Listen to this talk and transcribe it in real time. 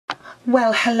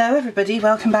Well, hello everybody,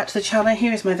 welcome back to the channel.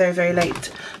 Here is my very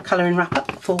late colouring wrap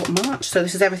up for March. So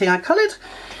this is everything I coloured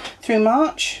through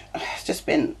March. It's just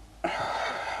been a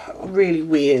really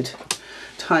weird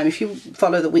time. If you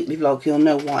follow the weekly vlog, you'll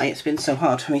know why it's been so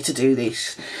hard for me to do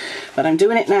this. But I'm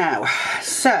doing it now.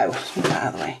 So, let's move that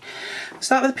out of the way.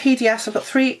 Start with the PDFs. I've got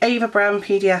 3 Ava Brown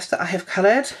PDFs that I have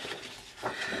coloured.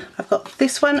 I've got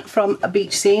this one from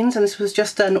Beach Scenes, and this was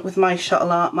just done with my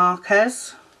Shuttle Art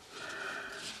markers.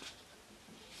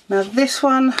 Now this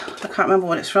one, I can't remember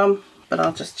what it's from, but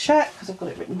I'll just check because I've got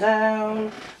it written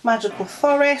down. Magical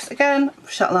Forest, again,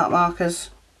 Shuttle Art markers.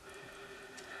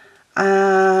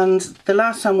 And the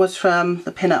last one was from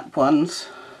the pin-up ones.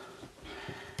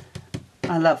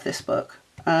 I love this book.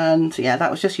 And yeah,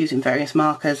 that was just using various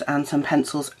markers and some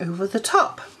pencils over the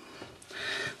top.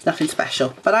 Nothing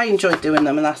special, but I enjoyed doing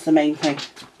them, and that's the main thing.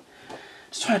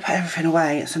 Just trying to put everything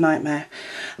away, it's a nightmare.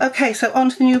 Okay, so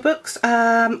on to the new books.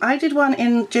 I did one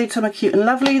in Jade Summer Cute and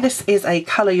Lovely. This is a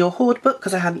Colour Your Hoard book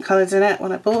because I hadn't coloured in it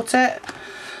when I bought it.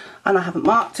 And I haven't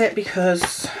marked it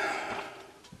because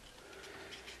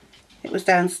it was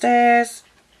downstairs.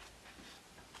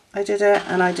 I did it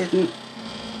and I didn't.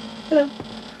 Hello.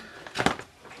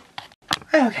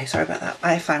 Oh, okay, sorry about that.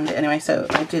 I found it anyway. So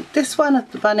I did this one of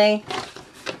the bunny.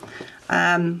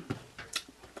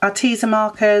 Arteza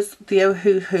markers, the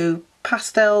Ohuhu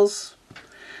pastels,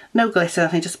 no glitter,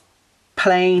 nothing, just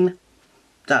plain,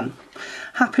 done.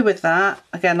 Happy with that.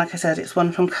 Again, like I said, it's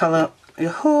one from Colour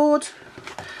Your Hoard.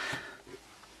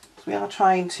 So we are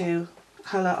trying to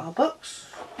colour our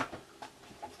books.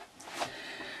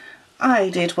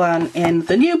 I did one in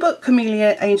the new book,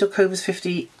 Camellia Angel Cover's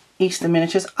 50 Easter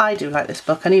Miniatures. I do like this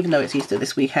book, and even though it's Easter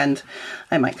this weekend,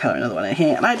 I might colour another one in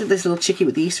here. And I did this little chickie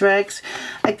with the Easter eggs.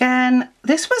 Again,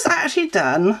 this was actually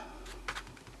done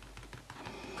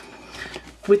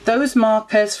with those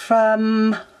markers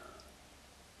from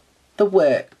the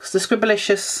Works, the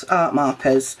Scribblicious art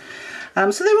markers.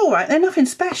 So they're alright, they're nothing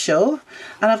special.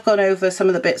 And I've gone over some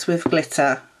of the bits with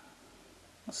glitter.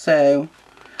 So,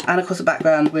 and of course the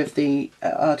background with the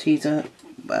Arteza,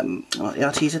 not the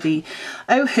Arteza, the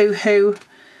Ohuhu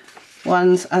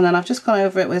ones, and then I've just gone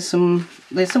over it with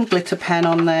there's some glitter pen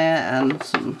on there and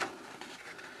some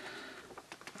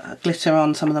glitter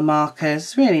on some of the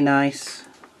markers. Really nice.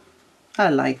 I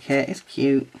like it, it's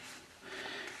cute.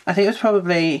 I think it was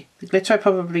probably, the glitter I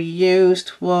probably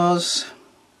used was,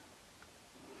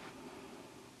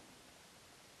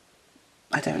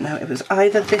 I don't know, it was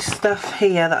either this stuff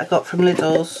here that I got from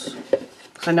Lidl's,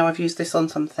 because I know I've used this on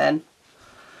something,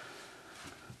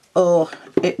 or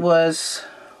it was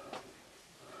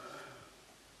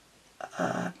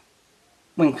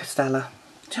Wink Costella.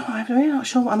 Do you know what, I'm really not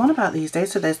sure what I'm on about these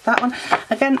days. So there's that one.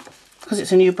 Again, because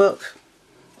it's a new book,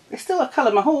 it's still a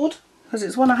Colour My Hoard, because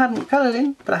it's one I hadn't coloured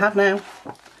in, but I have now.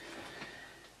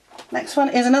 Next one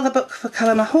is another book for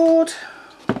Colour My Hoard.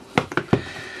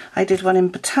 I did one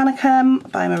in Botanicum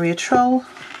by Maria Troll.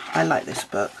 I like this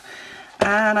book.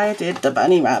 And I did the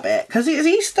Bunny Rabbit, because it's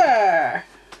Easter.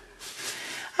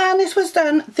 And this was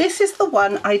done, this is the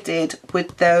one I did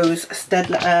with those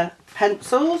Staedtler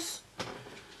pencils.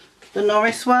 The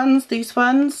Norris ones, these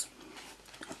ones.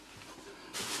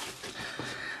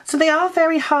 So they are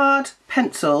very hard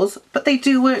pencils, but they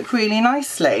do work really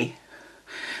nicely.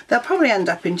 They'll probably end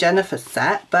up in Jennifer's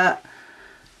set, but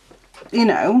you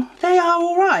know, they are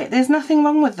alright. There's nothing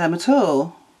wrong with them at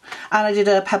all. And I did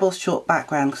a Pebbles chalk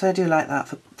background because I do like that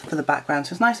for the background,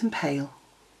 so it's nice and pale.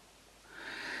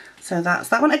 So that's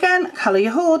that one. Again, Colour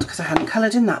Your Hoard, because I hadn't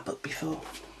coloured in that book before.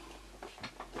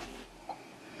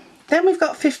 Then we've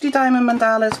got 50 Diamond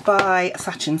Mandalas by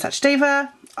Sachin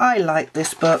Sachdeva. I like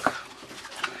this book.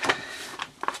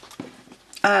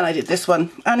 And I did this one.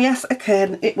 And yes,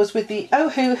 again, it was with the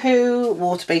Ohuhu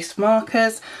water-based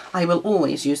markers. I will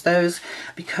always use those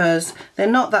because they're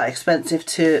not that expensive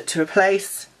to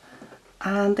replace.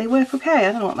 And they work okay.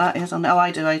 I don't know what that is on. Oh,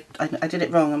 I do. I did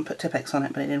it wrong and put Tipp-Ex on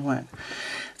it, but it didn't work.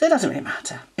 So it doesn't really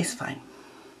matter. It's fine.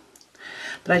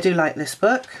 But I do like this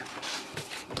book.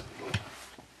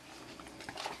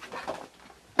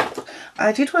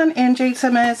 I did one in Jade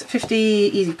Summer's 50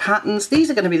 Easy Patterns. These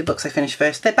are going to be the books I finish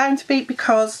first. They're bound to be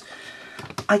because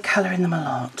I colour in them a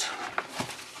lot.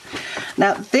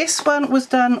 Now this one was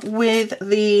done with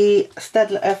the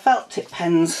Staedtler felt tip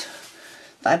pens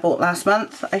that I bought last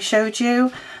month that I showed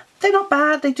you. They're not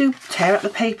bad. They do tear up the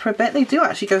paper a bit. They do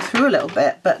actually go through a little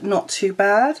bit, but not too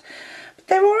bad. But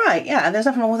they're alright, yeah, there's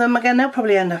nothing wrong with them. Again, they'll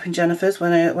probably end up in Jennifer's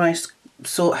when I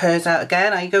sort hers out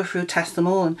again. I go through, test them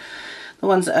all, and the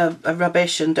ones that are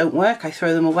rubbish and don't work, I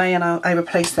throw them away and I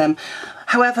replace them.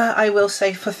 However, I will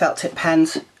say for felt tip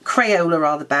pens, Crayola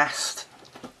are the best.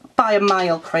 By by a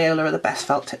mile, Crayola are the best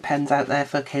felt tip pens out there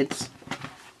for kids.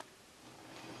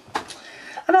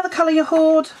 Another Colour Your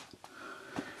Hoard.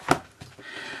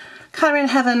 Colour in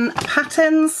Heaven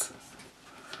patterns.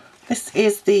 This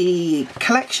is the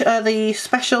collection, the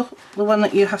special, the one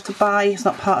that you have to buy. It's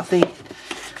not part of the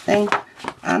thing.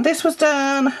 And this was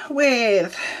done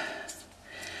with,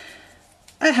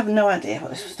 I have no idea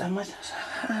what this was done with.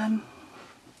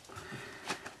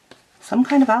 Some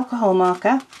kind of alcohol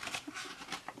marker,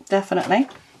 definitely.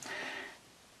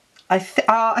 I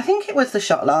think it was the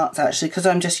Shottle Arts actually, because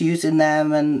I'm just using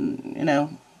them and, you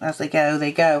know, as they go,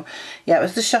 they go. Yeah, it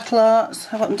was the Shottle Arts.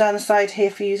 I've got them down the side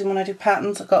here for using when I do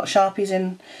patterns. I've got Sharpies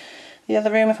in the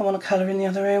other room if I want to colour in the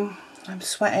other room. I'm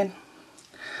sweating.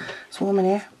 It's warm in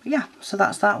here. But yeah, so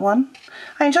that's that one.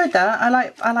 I enjoyed that. I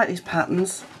like these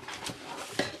patterns.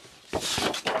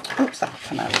 Oops, that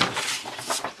came out.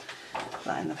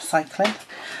 That in the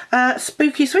recycling.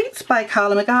 Spooky Sweets by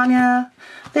Carla Magana.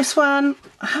 This one,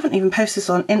 I haven't even posted this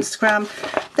on Instagram.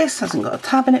 This hasn't got a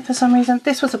tab in it for some reason.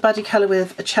 This was a buddy colour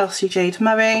with a Chelsea Jade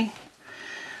Murray.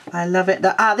 I love it.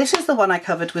 This is the one I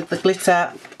covered with the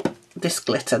glitter. This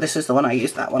glitter, this is the one I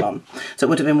used that one on. So it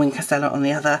would have been Wink Stella on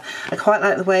the other. I quite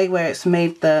like the way where it's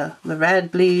made the red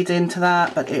bleed into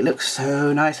that, but it looks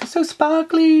so nice. It's so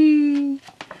sparkly.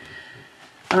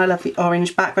 And I love the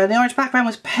orange background. The orange background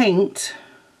was paint.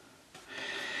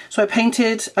 So I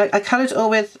coloured it all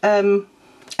with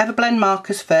Everblend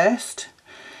markers first,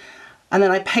 and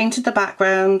then I painted the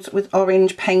background with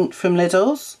orange paint from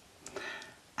Lidl's,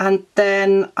 and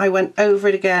then I went over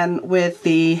it again with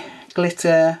the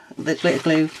glitter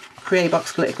glue,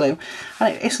 Creabox glitter glue,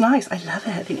 and it's nice. I love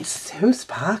it. I think it's so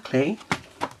sparkly.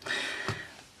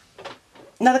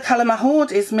 Another colour in my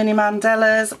hoard is Mini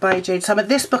Mandalas by Jade Summer.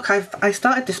 This book, I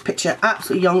started this picture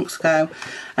absolutely yonks ago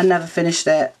and never finished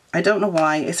it. I don't know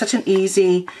why. It's such an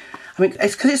easy, I mean,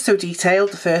 it's because it's so detailed,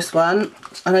 the first one,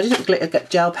 and I did it with glitter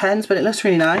gel pens, but it looks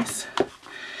really nice.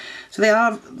 So they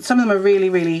are, some of them are really,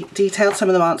 really detailed, some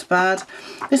of them aren't bad.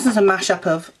 This is a mashup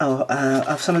of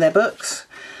some of their books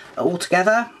all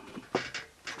together.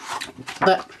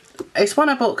 But it's one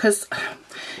I bought because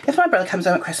if my brother comes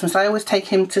home at Christmas, I always take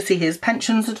him to see his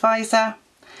pensions advisor.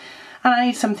 And I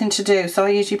need something to do, so I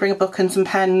usually bring a book and some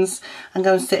pens and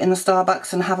go and sit in the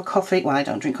Starbucks and have a coffee. Well, I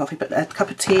don't drink coffee, but a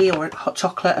cup of tea or a hot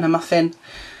chocolate and a muffin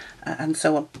and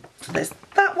so on. So there's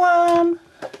that one.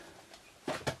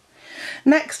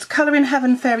 Next, Colour in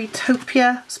Heaven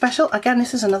Fairytopia special. Again,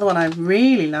 this is another one I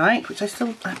really like, which I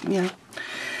still, you know.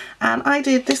 And I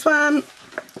did this one,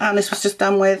 and this was just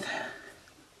done with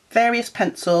various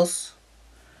pencils.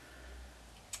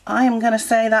 I am going to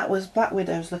say that was Black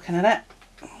Widows looking at it.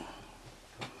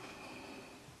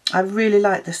 I really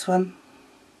like this one.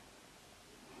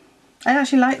 I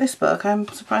actually like this book. I'm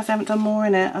surprised I haven't done more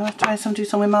in it. I'll try do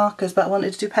some with markers, but I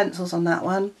wanted to do pencils on that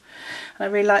one. And I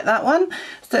really like that one.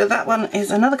 So that one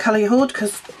is another Colour Your Hoard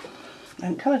because I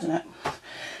haven't coloured in it.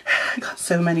 I got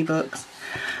so many books.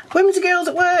 Whimsy Girls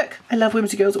at Work. I love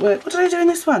Whimsy Girls at Work. What did I do in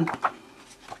this one?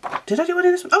 Did I do one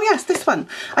in this one? Oh yes, this one.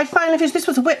 I finally finished. This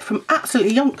was a whip from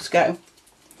absolutely yonks ago.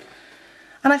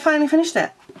 And I finally finished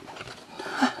it.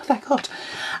 Thank God.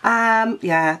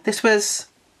 Yeah, this was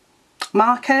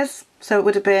markers, so it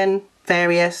would have been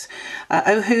various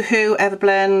Ohuhu,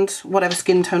 Everblend, whatever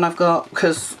skin tone I've got,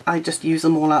 because I just use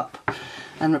them all up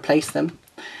and replace them.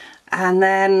 And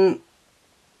then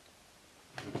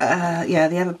yeah,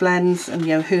 the Everblends and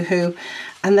the Ohuhu.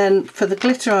 And then for the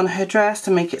glitter on her dress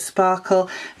to make it sparkle,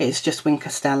 it's just Wink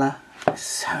Stella. It's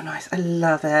so nice. I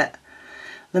love it.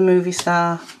 The Movie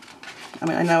Star. I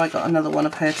mean, I know I got another one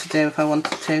of her to do if I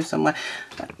wanted to somewhere.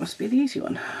 That must be the easy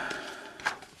one.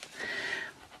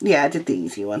 Yeah, I did the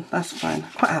easy one. That's fine.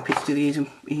 I'm quite happy to do the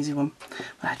easy one.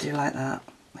 But I do like that.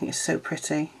 I think it's so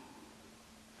pretty.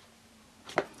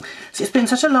 See, it's been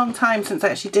such a long time since I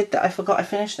actually did that. I forgot I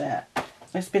finished it.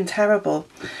 It's been terrible.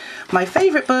 My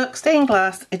favourite book, Stained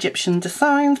Glass Egyptian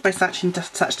Designs by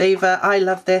Sachdeva. I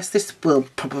love this. This will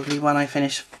probably be one I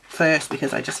finish first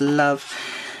because I just love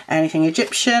anything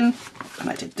Egyptian. And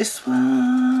I did this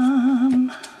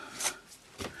one.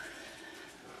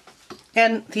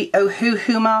 Again, the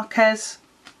Ohuhu markers.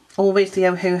 Always the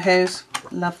Ohuhus.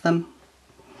 Love them.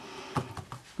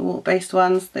 The water-based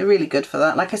ones. They're really good for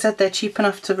that. Like I said, they're cheap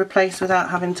enough to replace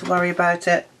without having to worry about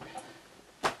it.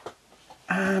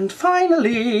 And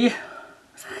finally, is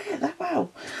that it? Wow.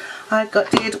 I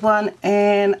did one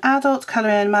in Adult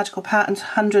Colouring Magical Patterns,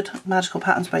 100 Magical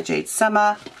Patterns by Jade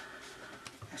Summer.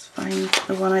 Let's find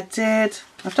the one I did.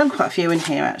 I've done quite a few in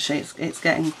here actually. It's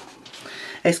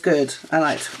good. I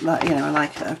like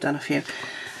it. I've done a few.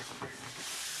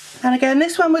 And again,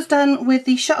 this one was done with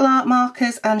the Shuttle Art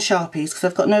markers and Sharpies because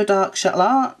I've got no dark Shuttle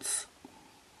Arts.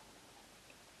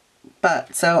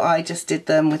 But so I just did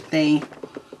them with the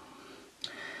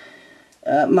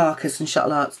markers and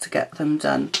Shuttle Arts to get them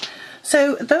done.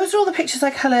 So those are all the pictures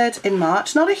I coloured in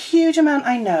March. Not a huge amount,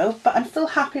 I know, but I'm still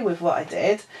happy with what I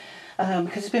did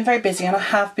because it's been very busy and I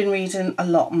have been reading a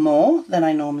lot more than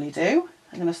I normally do.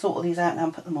 I'm going to sort all these out now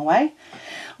and put them away.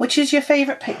 Which is your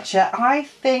favourite picture? I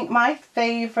think my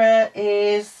favourite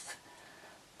is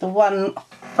the one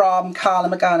from Carla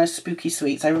Magana's Spooky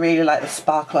Sweets. I really like the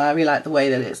sparkle. I really like the way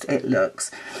that it looks.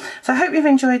 So I hope you've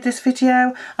enjoyed this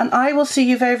video and I will see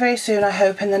you very, very soon, I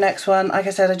hope, in the next one. Like I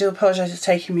said, I do apologise it's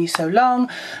taking me so long.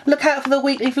 Look out for the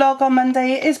weekly vlog on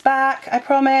Monday. It is back, I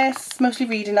promise. Mostly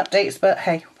reading updates, but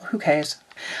hey, who cares?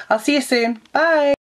 I'll see you soon. Bye!